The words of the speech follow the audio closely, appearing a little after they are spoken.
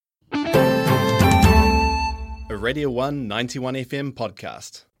a Radio 1 91 FM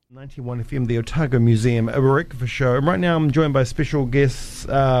podcast. 91 FM, the Otago Museum, a breakfast show. And right now I'm joined by special guests,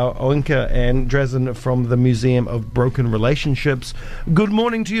 Oinka and Drazen from the Museum of Broken Relationships. Good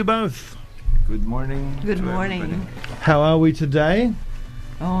morning to you both. Good morning. Good morning. Everybody. How are we today?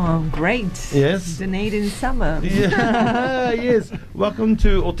 Oh, great. Yes. Dunedin summer. Yeah, yes. Welcome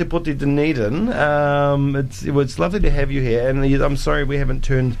to Otepoti Dunedin. It's lovely to have you here, and I'm sorry we haven't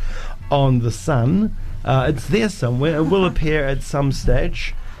turned on the sun. It's there somewhere. It will appear at some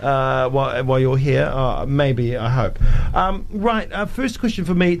stage while you're here. Maybe, I hope. Right, first question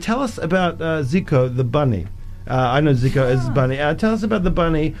for me. Tell us about Zico, the bunny. I know Zico is the bunny. Tell us about the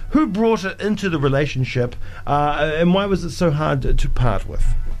bunny. Who brought it into the relationship, and why was it so hard to part with?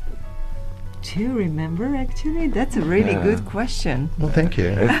 Do you remember, actually? That's a really good question. Well, thank you.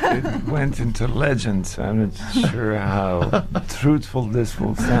 It went into legend, so I'm not sure how truthful this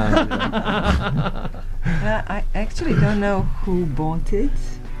will sound. I actually don't know who bought it.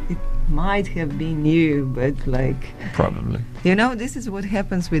 It might have been you, but Probably. you know, this is what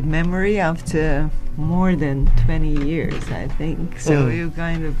happens with memory after more than 20 years, I think. So you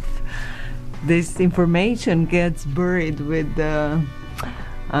kind of, this information gets buried with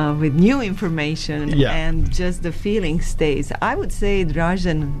new information, and just the feeling stays. I would say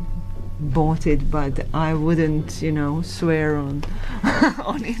Drazen bought it, but I wouldn't, swear on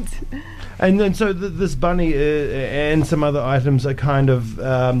on it. And then, so this bunny and some other items are kind of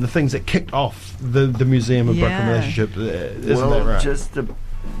the things that kicked off the Museum of Broken Relationships, isn't that right? Just the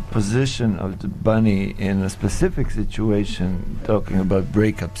position of the bunny in a specific situation, talking about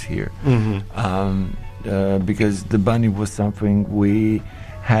breakups here, because the bunny was something we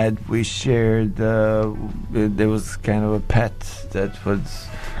shared. There was kind of a pet that was,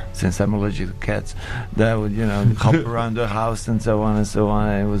 since I'm allergic to cats, that would hop around the house and so on and so on.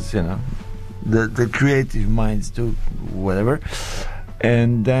 It was the creative minds do whatever,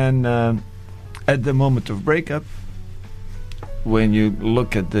 and then at the moment of breakup, when you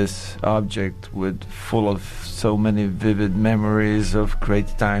look at this object full of so many vivid memories of great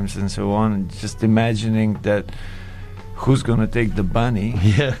times and so on, just imagining that who's gonna take the bunny,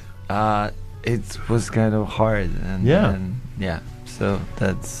 it was kind of hard, so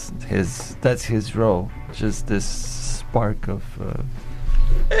that's his role, just this spark of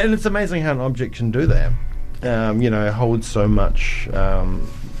and it's amazing how an object can do that. Holds so much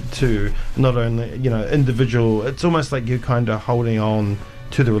to not only individual. It's almost like you're kind of holding on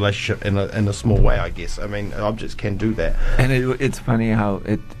to the relationship in a small way, I guess. I mean, objects can do that. And it's funny how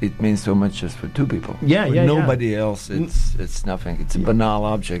it means so much just for two people. Nobody else, it's nothing. It's a banal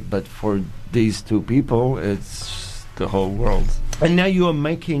object, but for these two people, it's the whole world. And now you are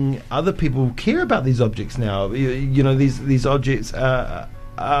making other people care about these objects now. These objects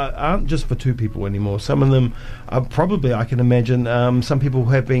aren't just for two people anymore. Some of them are probably, I can imagine, some people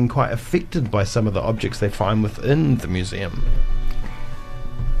have been quite affected by some of the objects they find within the museum.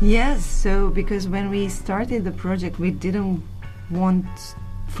 Yes, so because when we started the project, we didn't want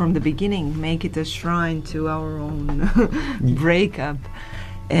from the beginning make it a shrine to our own breakup.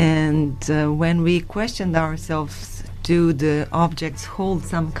 And when we questioned ourselves, do the objects hold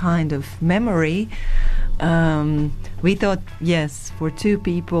some kind of memory? We thought, yes, for two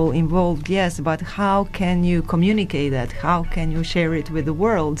people involved, yes, but how can you communicate that? How can you share it with the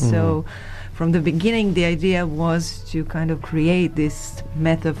world? So from the beginning, the idea was to kind of create this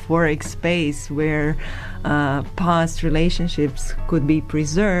metaphoric space where past relationships could be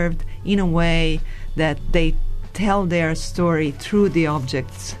preserved in a way that they tell their story through the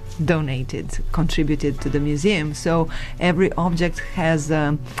objects contributed to the museum. So every object has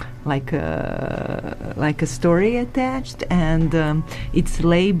like a story attached, and it's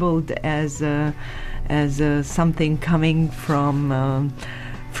labeled as something coming from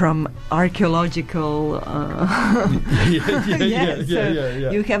archaeological. You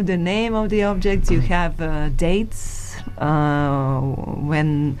have the name of the object. You have dates.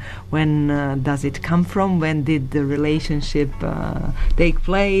 When does it come from? When did the relationship take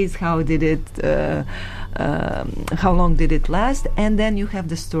place? How did it? How long did it last? And then you have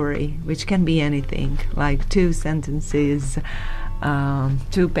the story, which can be anything, like 2 sentences,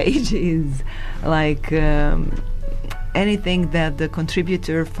 2 pages, like anything that the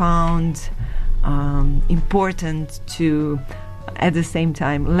contributor found important to, at the same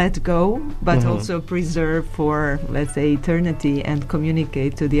time, let go, but also preserve for, let's say, eternity, and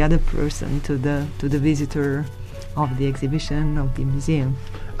communicate to the other person, to the visitor of the exhibition, of the museum.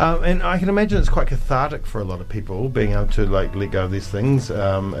 And I can imagine it's quite cathartic for a lot of people being able to like let go of these things.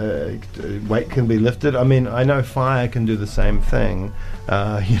 Weight can be lifted. I mean, I know fire can do the same thing.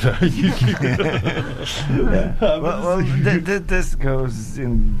 This goes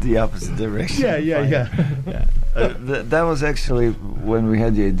in the opposite direction. Yeah. That was actually when we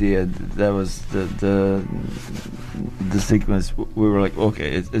had the idea. That was the sequence. We were like,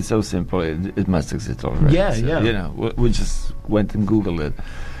 okay, it's so simple. It must exist already. Yeah, so, yeah. We just went and Googled it,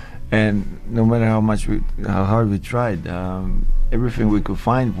 and no matter how hard we tried, everything we could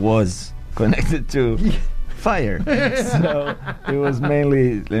find was connected to fire. So it was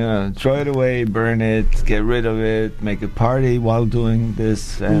mainly throw it away, burn it, get rid of it, make a party while doing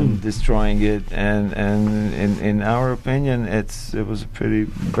this and destroying it. And in our opinion, it was a pretty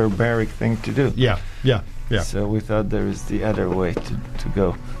barbaric thing to do. Yeah. So we thought there is the other way to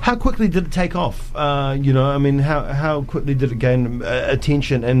go. How quickly did it take off? I mean, how quickly did it gain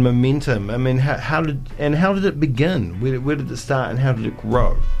attention and momentum? I mean, how did it begin? Where did it start and how did it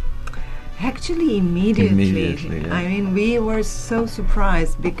grow? Actually, immediately. Yeah. I mean, we were so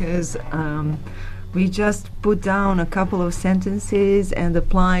surprised because we just put down a couple of sentences and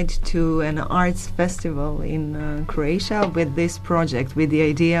applied to an arts festival in Croatia with this project, with the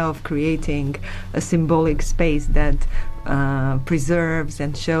idea of creating a symbolic space that preserves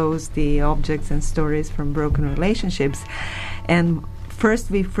and shows the objects and stories from broken relationships. And first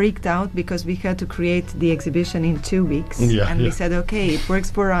we freaked out because we had to create the exhibition in 2 weeks. We said, okay, it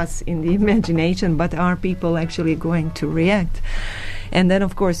works for us in the imagination, but are people actually going to react? And then,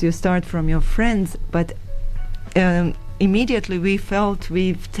 of course, you start from your friends, but immediately we felt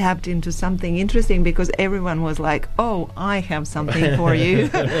we've tapped into something interesting because everyone was like, oh, I have something for you.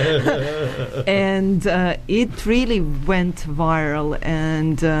 And it really went viral.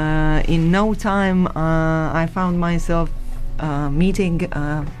 And in no time, I found myself meeting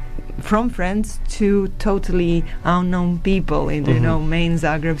from friends to totally unknown people in the main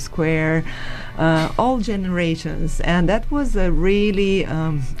Zagreb Square, all generations, and that was a really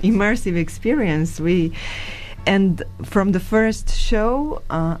immersive experience. And from the first show,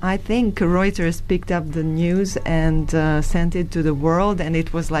 I think Reuters picked up the news and sent it to the world, and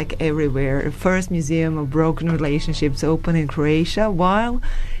it was like everywhere. First museum of broken relationships open in Croatia, while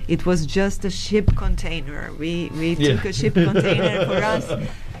it was just a ship container. We took a ship container for us.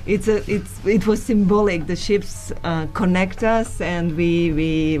 It was symbolic. The ships connect us, and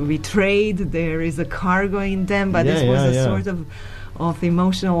we trade. There is a cargo in them, but this was a sort of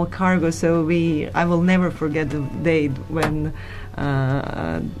emotional cargo. So I will never forget the date when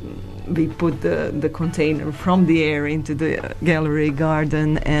we put the container from the air into the gallery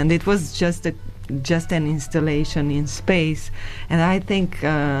garden, and it was just an installation in space. And I think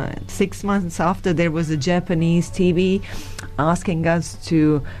 6 months after, there was a Japanese TV asking us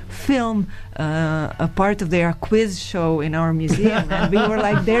to film a part of their quiz show in our museum, and we were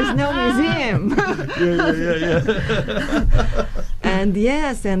like, there's no museum. And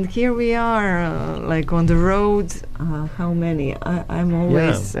yes, and here we are, like on the road. How many? I'm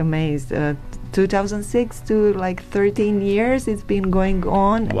always amazed. 2006 to like 13 years it's been going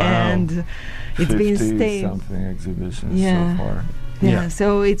on. Wow. And it's been staying something exhibitions so far. Yeah,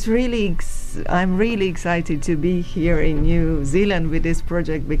 so it's really I'm really excited to be here in New Zealand with this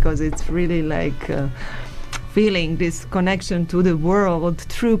project, because it's really like feeling this connection to the world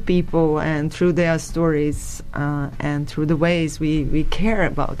through people and through their stories and through the ways we care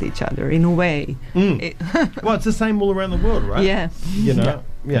about each other in a way. Well, it's the same all around the world, right? Yeah.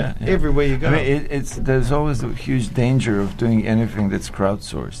 Yeah. Everywhere you go. I mean, there's always a huge danger of doing anything that's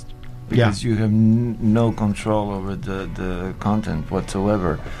crowdsourced, because you have no control over the content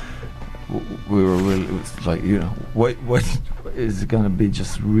whatsoever. We were really, it was like, what is going to be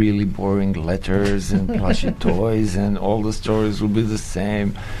just really boring letters and plushy toys, and all the stories will be the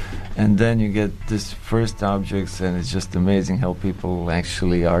same. And then you get this first objects, and it's just amazing how people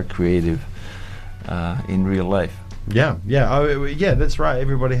actually are creative in real life. Yeah, that's right.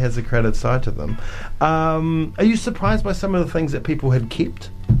 Everybody has a creative side to them. Are you surprised by some of the things that people had kept?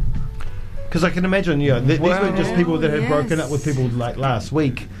 Because I can imagine, these weren't just people that had broken up with people like last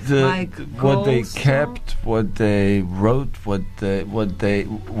week. What they kept, what they wrote, what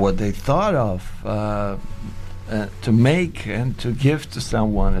they thought of to make and to give to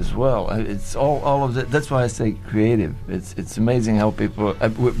someone as well. It's all of that. That's why I say creative. It's amazing how people,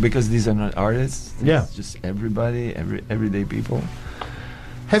 because these are not artists. Yeah. It's just everybody, everyday people,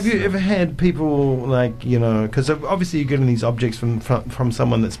 Have you ever had people like, you know, because obviously you're getting these objects from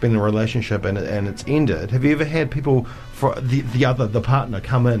someone that's been in a relationship and it's ended. Have you ever had people for the partner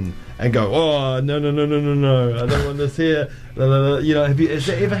come in and go, oh no, I don't want this here, la, la, la. You know, has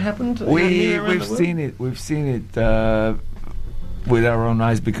that ever happened? We've seen it with our own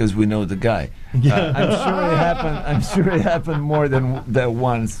eyes because we know the guy. Yeah. I'm sure it happened more than that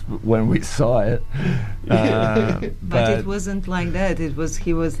once when we saw it. But it wasn't like that.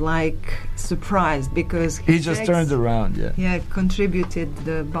 He was like surprised because he just turned around. Yeah, contributed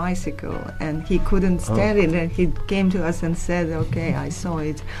the bicycle and he couldn't stand it, and he came to us and said, "Okay, I saw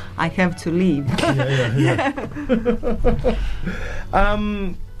it. I have to leave." Yeah.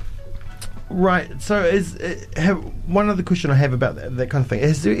 Right. So, one other question I have about that kind of thing: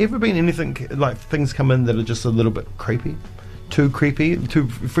 has there ever been anything like things come in that are just a little bit creepy, too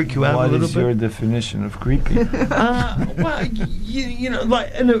freak you out a little bit? What is your definition of creepy? Well, you know,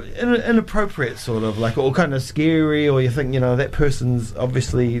 like inappropriate, sort of like, or kind of scary, or you think, you know, that person's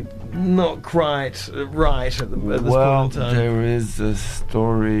obviously not quite right at this point in time. There is a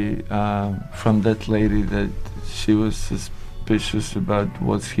story from that lady that she was suspicious about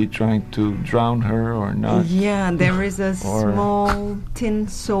was he trying to drown her or not. Yeah, there is a small tin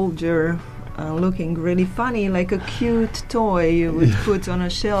soldier looking really funny, like a cute toy you would put on a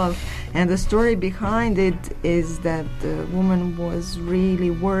shelf, and the story behind it is that the woman was really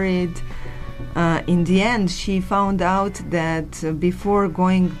worried. In the end, she found out that before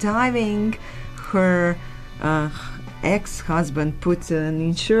going diving, her ex-husband put an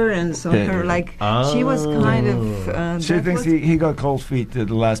insurance on her, like she was kind of she thinks he got cold feet at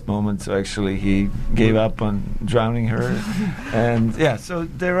the last moment, so actually he gave up on drowning her. And so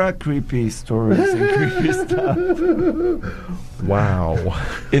there are creepy stories and creepy stuff. Wow.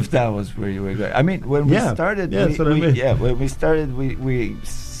 If that was where you were going. I mean, when we started, we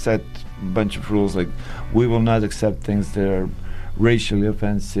set a bunch of rules, like we will not accept things that are racially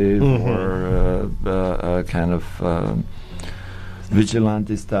offensive or kind of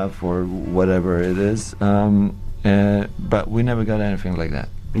vigilante stuff or whatever it is, but we never got anything like that.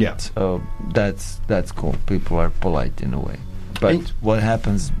 Yeah. So that's cool. People are polite in a way. But what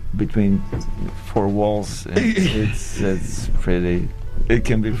happens between four walls, it's pretty. It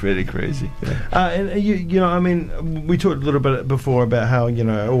can be pretty crazy. And you know, I mean, we talked a little bit before about how, you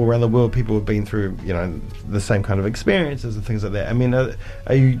know, all around the world people have been through, you know, the same kind of experiences and things like that. I mean,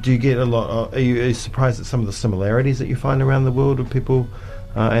 do you get a lot? Are you surprised at some of the similarities that you find around the world of people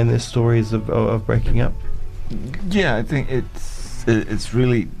and their stories of breaking up? Yeah, I think it's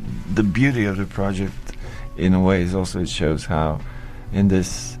really the beauty of the project. In a way, is also it shows how in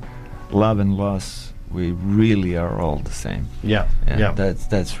this love and loss we really are all the same. Yeah.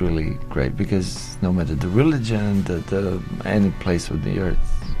 That's really great, because no matter the religion, the any place of the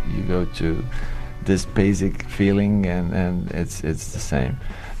earth you go to, this basic feeling and it's the same.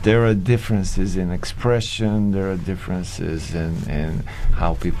 There are differences in expression. There are differences in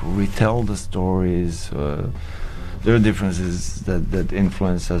how people retell the stories. There are differences that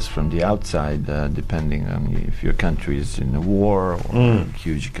influence us from the outside, depending on if your country is in a war or a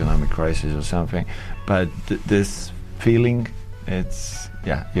huge economic crisis or something. But this feeling, it's,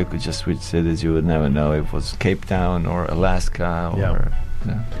 you could just switch cities. You would never know if it was Cape Town or Alaska or...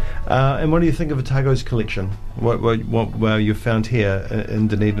 And what do you think of Otago's collection? What you found here in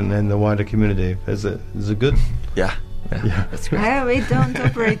Dunedin and the wider community? Is it good? Yeah, that's great. We don't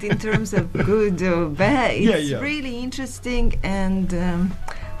operate in terms of good or bad. It's really interesting, and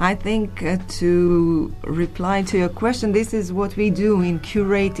I think to reply to your question, this is what we do in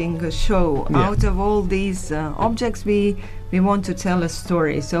curating a show. Out of all these objects, we want to tell a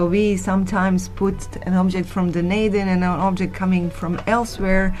story. So we sometimes put an object from Dunedin and an object coming from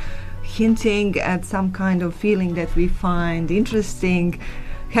elsewhere, hinting at some kind of feeling that we find interesting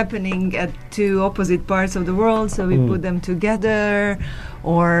happening at two opposite parts of the world, so we put them together,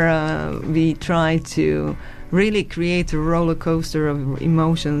 or we try to really create a roller coaster of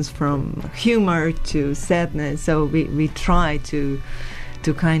emotions from humor to sadness. So we try to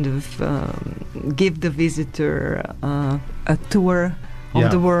kind of give the visitor a tour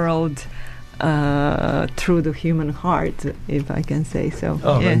of the world through the human heart, if I can say so.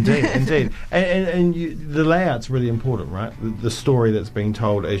 Indeed. And the layout's really important, right? The story that's being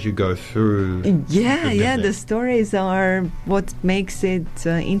told as you go through. The stories are what makes it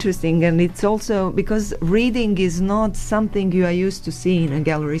interesting, and it's also because reading is not something you are used to see in a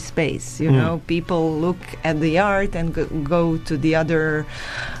gallery space. You know, people look at the art and go to the other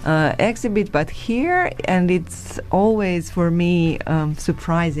exhibit, but here, and it's always for me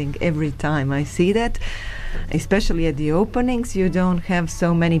surprising every time. time I see that. Especially at the openings, you don't have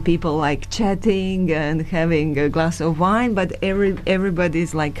so many people like chatting and having a glass of wine, but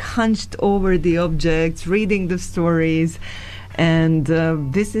everybody's like hunched over the objects, reading the stories, and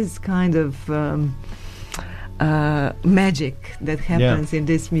this is kind of magic that happens in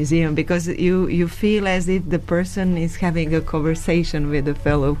this museum, because you feel as if the person is having a conversation with a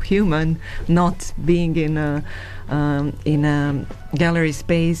fellow human, not being in a gallery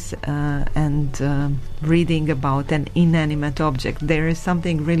space and reading about an inanimate object. There is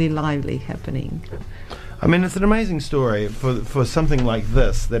something really lively happening. I mean, it's an amazing story for something like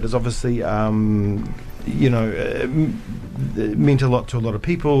this that is obviously, meant a lot to a lot of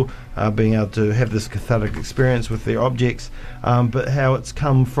people, being able to have this cathartic experience with their objects, but how it's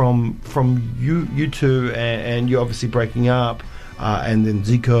come from you two, and you obviously breaking up, and then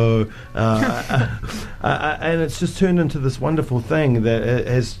Zico, and it's just turned into this wonderful thing that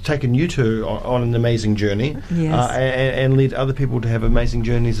has taken you two on an amazing journey, and led other people to have amazing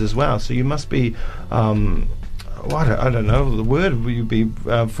journeys as well. So you must be, I don't know the word will you be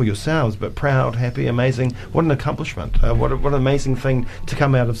for yourselves, but proud, happy, amazing. What an accomplishment! What an amazing thing to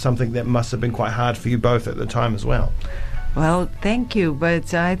come out of something that must have been quite hard for you both at the time as well. Well, thank you,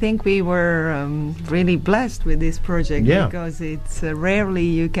 but I think we were really blessed with this project, because it's rarely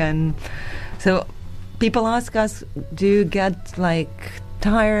you can. So people ask us, do you get like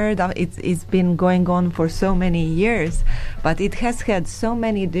tired? It's been going on for so many years, but it has had so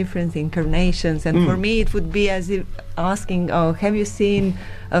many different incarnations, and for me it would be as if asking, oh, have you seen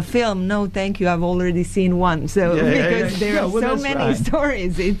a film? No, thank you, I've already seen one. So because there are so many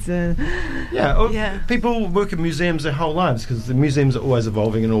stories, it's people work in museums their whole lives, because the museums are always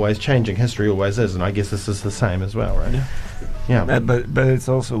evolving and always changing. History always is, and I guess this is the same as well, right? Yeah. But it's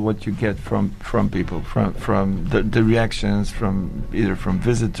also what you get from people, from the reactions from either from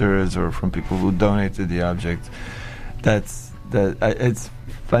visitors or from people who donated the object. It's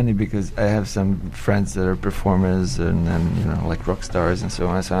funny because I have some friends that are performers and like rock stars and so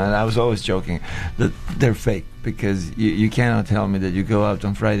on. And I was always joking that they're fake, because you cannot tell me that you go out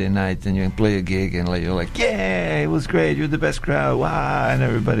on Friday night and you play a gig and you're like, yeah, it was great, you're the best crowd, wow, and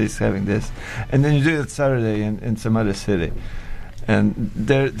everybody's having this, and then you do it Saturday in some other city. And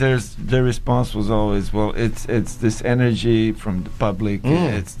their response was always, well, it's this energy from the public,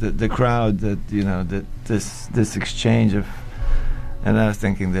 it's the crowd that that this exchange of, and I was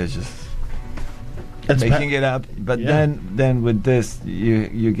thinking they're just making it up. But then with this,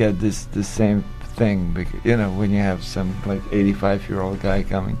 you get this the same thing, because, when you have some like 85-year-old guy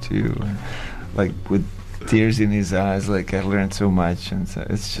coming to you, and, like with tears in his eyes, like I learned so much, and so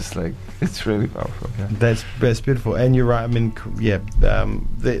it's just like it's really powerful. That's beautiful, and you're right. I mean,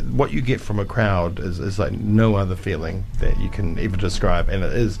 what you get from a crowd is like no other feeling that you can ever describe, and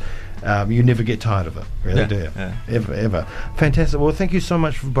it is. You never get tired of it, really, do you? Yeah. Ever. Fantastic. Well, thank you so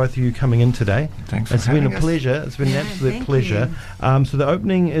much for both of you coming in today. Thanks for having us. It's been a pleasure. It's been an absolute pleasure. So the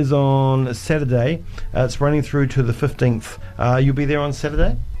opening is on Saturday. It's running through to the 15th. You'll be there on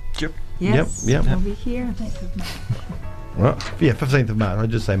Saturday? Yep. Yes, Yep. I'll be here. Well, 15th of March. I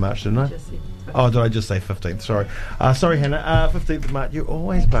just say March, didn't I? Oh, did I just say 15th? Sorry. Sorry, Hannah. 15th of March. You're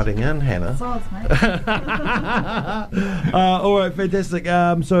always butting in, Hannah. Sauce, mate. All right, fantastic.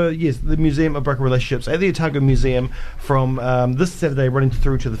 So, yes, the Museum of Broken Relationships at the Otago Museum from this Saturday running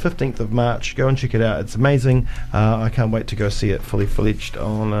through to the 15th of March. Go and check it out. It's amazing. I can't wait to go see it fully fledged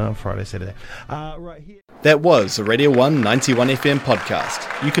on Friday, Saturday. Right here. That was a Radio 1 91 FM podcast.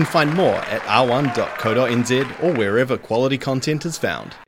 You can find more at r1.co.nz or wherever quality content is found.